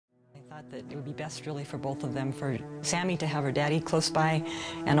thought that it would be best really for both of them, for Sammy to have her daddy close by,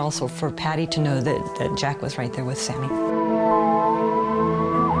 and also for Patty to know that Jack was right there with Sammy.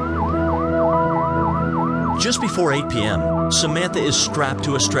 Just before 8 p.m., Samantha is strapped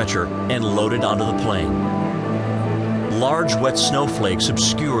to a stretcher and loaded onto the plane. Large wet snowflakes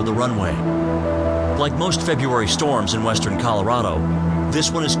obscure the runway. Like most February storms in western Colorado, this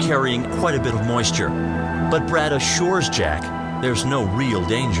one is carrying quite a bit of moisture. But Brad assures Jack there's no real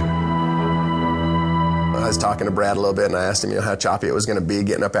danger. I was talking to Brad a little bit, and I asked him, how choppy it was going to be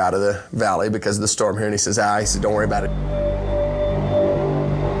getting up out of the valley because of the storm here, and he said, don't worry about it.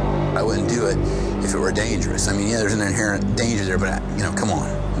 I wouldn't do it if it were dangerous. I mean, yeah, there's an inherent danger there, but, come on.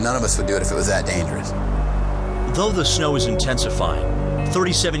 None of us would do it if it was that dangerous. Though the snow is intensifying,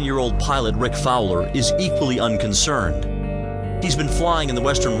 37-year-old pilot Rick Fowler is equally unconcerned. He's been flying in the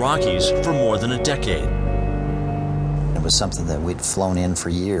Western Rockies for more than a decade. It was something that we'd flown in for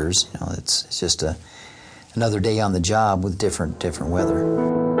years. It's just another day on the job with different weather.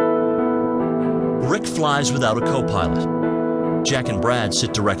 Rick flies without a co-pilot. Jack and Brad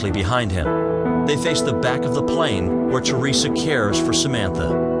sit directly behind him. They face the back of the plane where Teresa cares for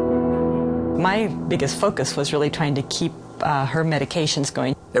Samantha. My biggest focus was really trying to keep her medications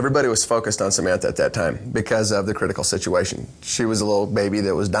going. Everybody was focused on Samantha at that time because of the critical situation. She was a little baby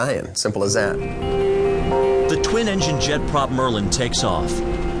that was dying, simple as that. The twin-engine jet prop Merlin takes off.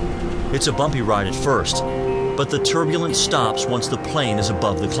 It's a bumpy ride at first, but the turbulence stops once the plane is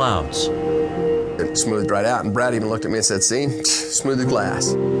above the clouds. It smoothed right out, and Brad even looked at me and said, "See, smooth as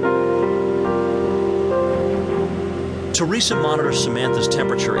glass." Teresa monitors Samantha's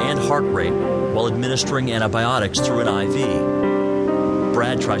temperature and heart rate while administering antibiotics through an IV.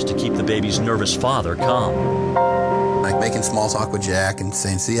 Brad tries to keep the baby's nervous father calm. Like making small talk with Jack and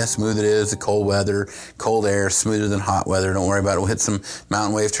saying, see how smooth it is, the cold weather, cold air, smoother than hot weather, don't worry about it, we'll hit some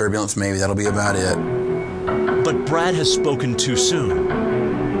mountain wave turbulence maybe, that'll be about it. But Brad has spoken too soon.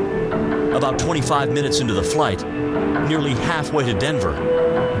 About 25 minutes into the flight, nearly halfway to Denver,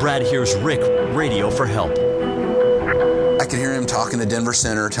 Brad hears Rick radio for help. I could hear him talking to Denver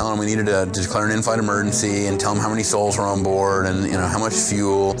Center, telling him we needed to declare an in-flight emergency and tell him how many souls were on board and how much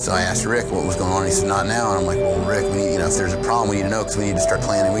fuel. So I asked Rick what was going on. He said, not now. And I'm like, well, Rick, we need, if there's a problem, we need to know because we need to start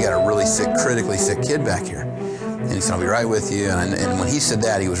planning. We got a really sick, critically sick kid back here. And he said, I'll be right with you. And when he said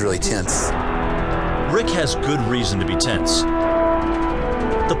that, he was really tense. Rick has good reason to be tense.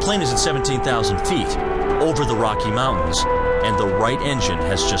 The plane is at 17,000 feet over the Rocky Mountains, and the right engine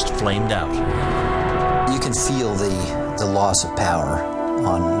has just flamed out. You can feel the loss of power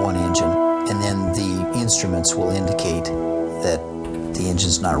on one engine, and then the instruments will indicate that the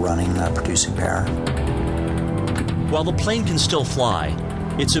engine's not running, not producing power. While the plane can still fly,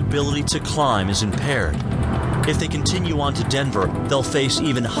 its ability to climb is impaired. If they continue on to Denver, they'll face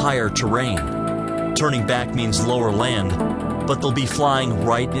even higher terrain. Turning back means lower land, but they'll be flying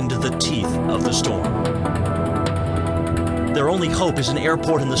right into the teeth of the storm. Their only hope is an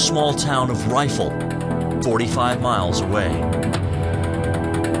airport in the small town of Rifle, 45 miles away.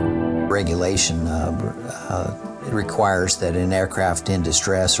 Regulation requires that an aircraft in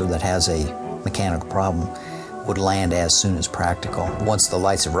distress or that has a mechanical problem would land as soon as practical. Once the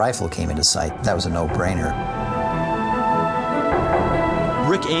lights of Rifle came into sight, that was a no-brainer.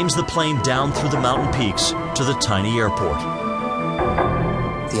 Rick aims the plane down through the mountain peaks to the tiny airport.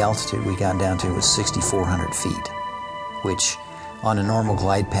 The altitude we got down to was 6,400 feet, which on a normal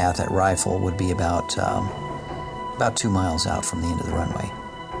glide path at Rifle would be about 2 miles out from the end of the runway.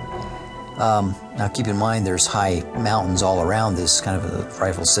 Now keep in mind there's high mountains all around this,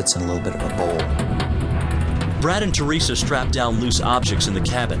 Rifle sits in a little bit of a bowl. Brad and Teresa strap down loose objects in the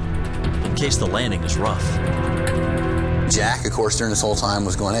cabin in case the landing is rough. Jack, of course, during this whole time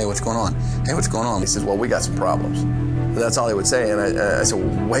was going, hey, what's going on? Hey, what's going on? He says, well, we got some problems. And that's all he would say. And I said,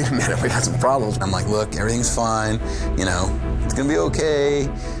 wait a minute, we got some problems. I'm like, look, everything's fine. It's going to be okay.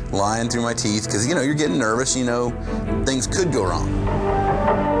 Lying through my teeth because, you're getting nervous. Things could go wrong.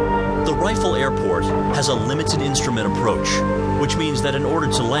 The Rifle Airport has a limited instrument approach, which means that in order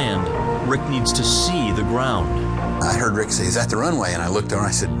to land, Rick needs to see the ground. I heard Rick say, is that the runway? And I looked over and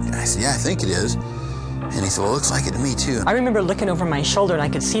I said, yeah, I think it is. And he said, well, it looks like it to me, too. I remember looking over my shoulder and I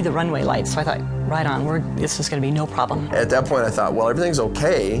could see the runway lights, so I thought, right on, this is going to be no problem. At that point, I thought, well, everything's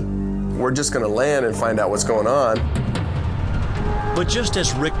okay. We're just going to land and find out what's going on. But just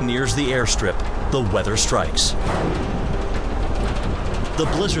as Rick nears the airstrip, the weather strikes. The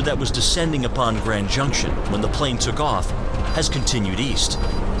blizzard that was descending upon Grand Junction when the plane took off has continued east.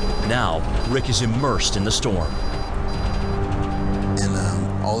 Now, Rick is immersed in the storm. And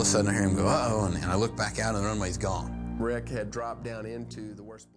all of a sudden I hear him go, uh-oh, and I look back out and the runway's gone. Rick had dropped down into the worst